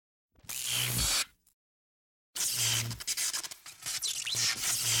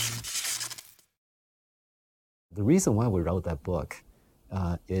the reason why we wrote that book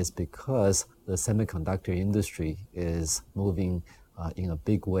is because the semiconductor industry is moving in a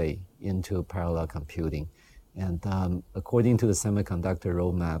big way into parallel computing. And according to the semiconductor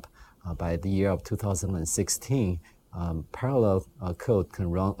roadmap, by the year of 2016, parallel code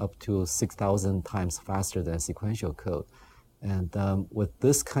can run up to 6,000 times faster than sequential code. And with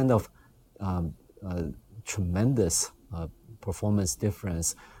this kind of tremendous performance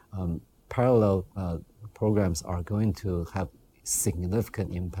difference, parallel programs are going to have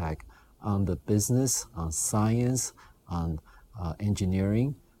significant impact on the business, on science, on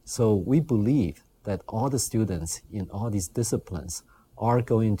engineering. So we believe that all the students in all these disciplines are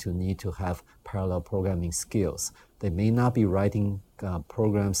going to need to have parallel programming skills. They may not be writing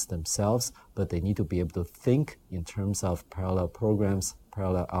programs themselves, but they need to be able to think in terms of parallel programs,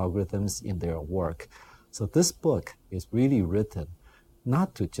 parallel algorithms in their work. So this book is really written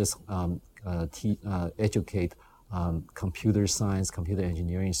not to just educate computer science, computer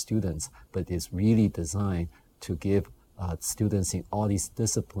engineering students, but it's really designed to give students in all these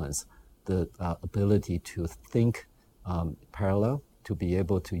disciplines the ability to think parallel, to be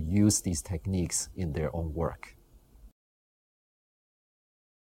able to use these techniques in their own work.